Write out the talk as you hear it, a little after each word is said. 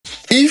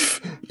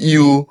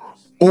you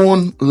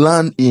own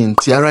land in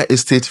Tiara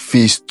Estate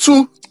Phase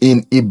 2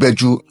 in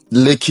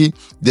Ibeju-Lekki,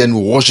 then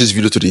watch this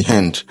video to the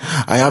end.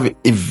 I have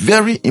a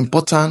very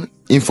important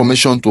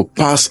information to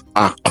pass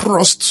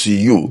across to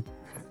you.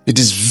 It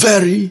is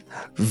very,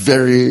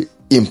 very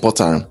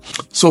important.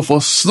 So for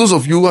those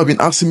of you who have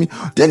been asking me,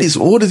 Dennis,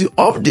 what is the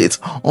update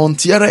on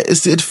Tiara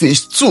Estate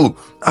Phase 2?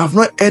 I've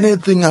not heard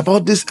anything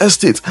about this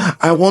estate.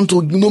 I want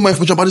to know more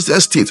information about this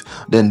estate.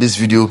 Then this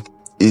video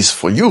is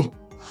for you.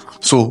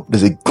 So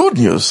there's a good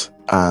news,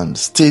 and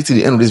stay to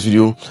the end of this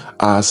video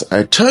as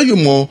I tell you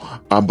more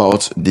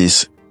about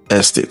this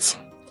estate.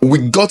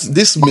 We got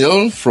this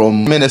mail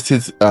from Main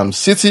Estate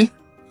City.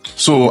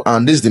 So,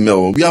 and this is the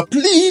mail. We are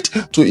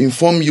pleased to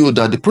inform you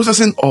that the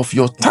processing of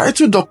your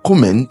title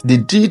document, the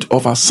deed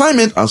of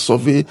assignment and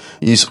survey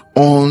is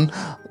on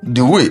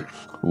the way.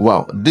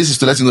 Wow. This is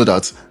to let you know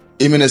that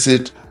Main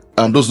Estate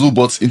and those who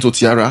bought into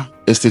Tiara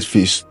Estate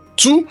Phase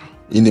 2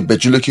 in the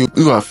Ibeju-Lekki,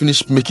 who have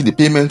finished making the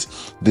payment,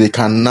 they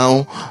can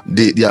now,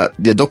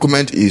 their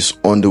document is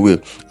on the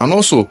way. And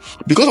also,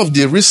 because of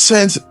the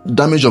recent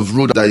damage of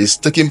road that is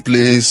taking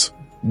place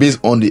based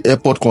on the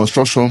airport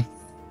construction,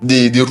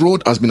 the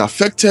road has been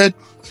affected,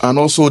 and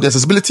also the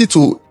accessibility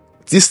to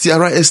this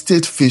Tiara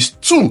Estate Phase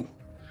 2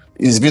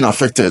 is being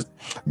affected.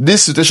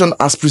 This situation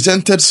has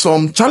presented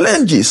some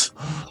challenges,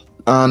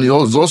 and it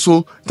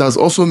has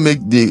also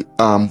made the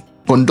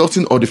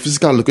conducting of the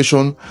physical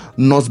allocation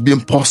not being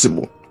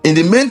possible. In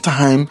the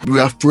meantime, we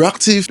have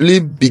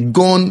proactively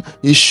begun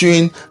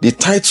issuing the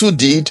title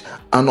deed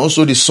and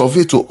also the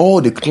survey to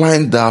all the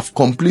clients that have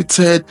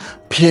completed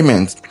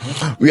payment.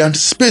 We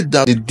anticipate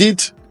that the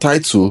deed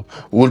title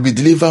will be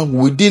delivered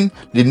within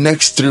the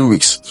next 3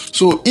 weeks.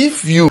 So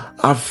if you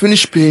have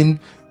finished paying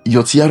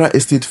your Tiara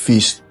Estate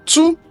Phase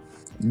 2,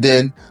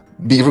 then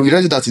be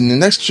ready that in the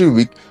next 3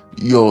 weeks,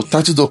 your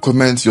title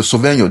documents, your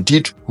survey and your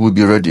deed will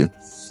be ready.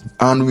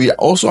 And we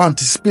also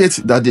anticipate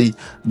that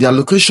the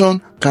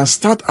allocation can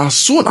start as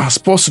soon as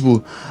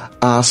possible,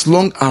 as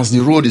long as the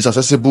road is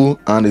accessible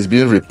and is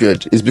being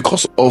repaired. It's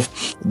because of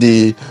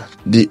the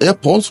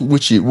airport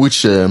which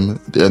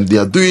they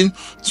are doing,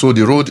 so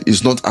the road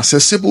is not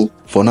accessible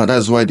for now.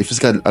 That's why the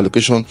physical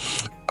allocation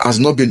has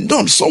not been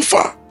done so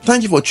far.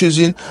 Thank you for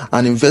choosing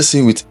and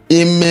investing with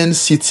Amen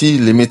City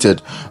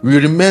Limited. We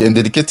remain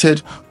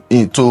dedicated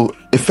to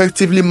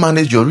effectively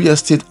manage your real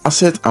estate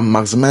asset and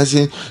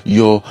maximizing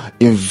your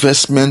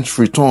investment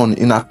return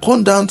in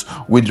accordance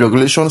with the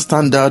regulation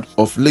standard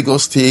of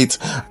Lagos State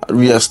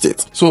real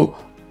estate. So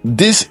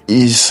this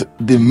is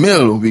the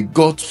mail we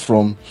got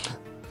from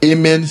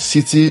Amen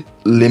City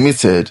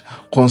Limited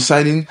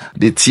concerning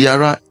the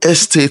Tiara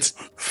Estate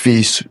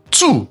Phase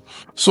 2.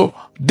 So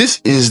this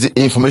is the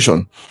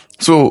information.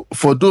 So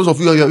for those of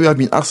you who have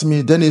been asking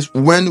me, Dennis,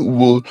 when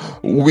will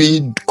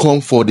we come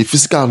for the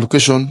physical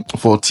allocation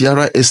for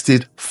Tiara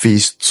Estate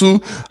Phase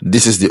 2?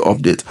 This is the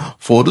update.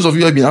 For those of you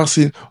who have been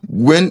asking,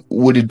 when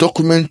will the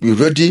document be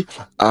ready?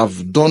 I've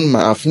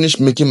finished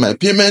making my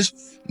payments.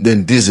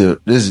 Then this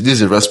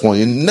is a response.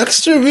 In the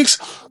next 3 weeks,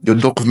 your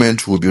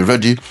document will be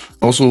ready.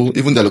 Also,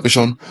 even the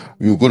allocation,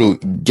 we're going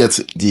to get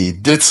the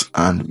dates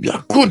and we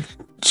are good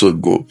to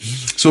go.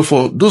 So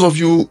for those of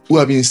you who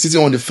have been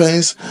sitting on the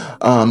fence,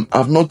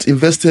 have not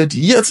invested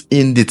yet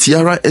in the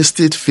Tiara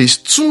Estate Phase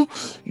 2,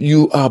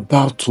 you are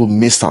about to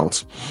miss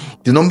out.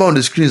 The number on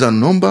the screen is a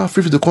number.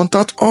 Feel free to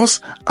contact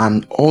us.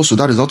 And also,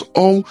 that is not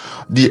all.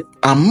 The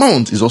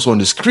amount is also on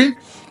the screen.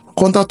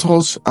 Contact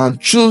us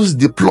and choose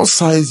the plot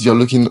size you're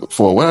looking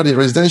for, whether the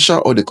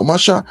residential or the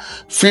commercial.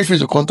 Feel free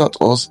to contact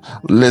us.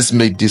 Let's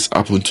make this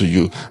happen to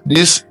you.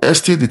 This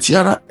estate, the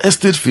Tiara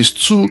Estate Phase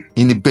 2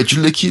 in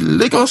Ibeju-Lekki,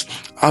 Lagos,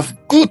 have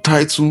good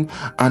title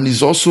and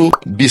is also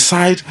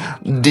beside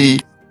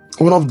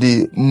one of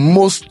the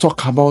most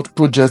talked about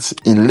projects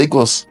in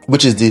Lagos,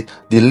 which is the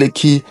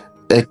Lekki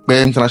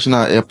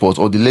International Airport,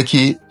 or the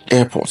Lekki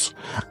Airport.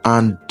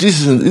 And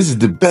this is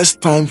the best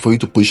time for you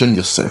to position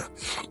yourself.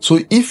 So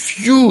if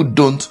you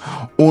don't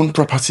own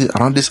property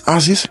around these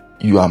houses,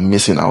 you are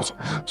missing out.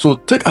 So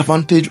take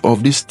advantage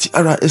of this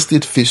Tiara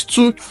Estate Phase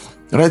 2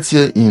 right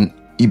here in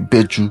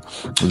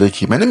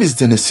Ibeju-Lekki. My name is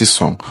Dennis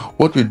Sisson.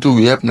 What we do,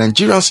 we help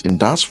Nigerians in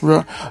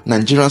diaspora,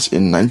 Nigerians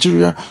in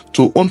Nigeria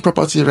to own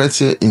property right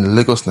here in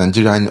Lagos,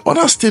 Nigeria, and in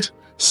other states,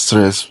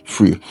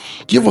 stress-free.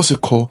 Give us a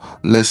call.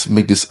 Let's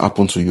make this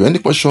happen to you. Any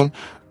question,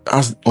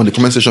 ask on the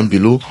comment section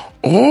below,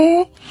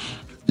 or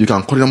you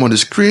can call them on the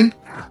screen.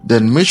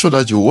 Then make sure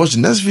that you watch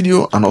the next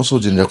video and also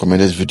the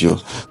recommended video.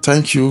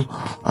 Thank you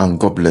and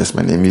God bless.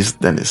 My name is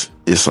Dennis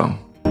Sisson.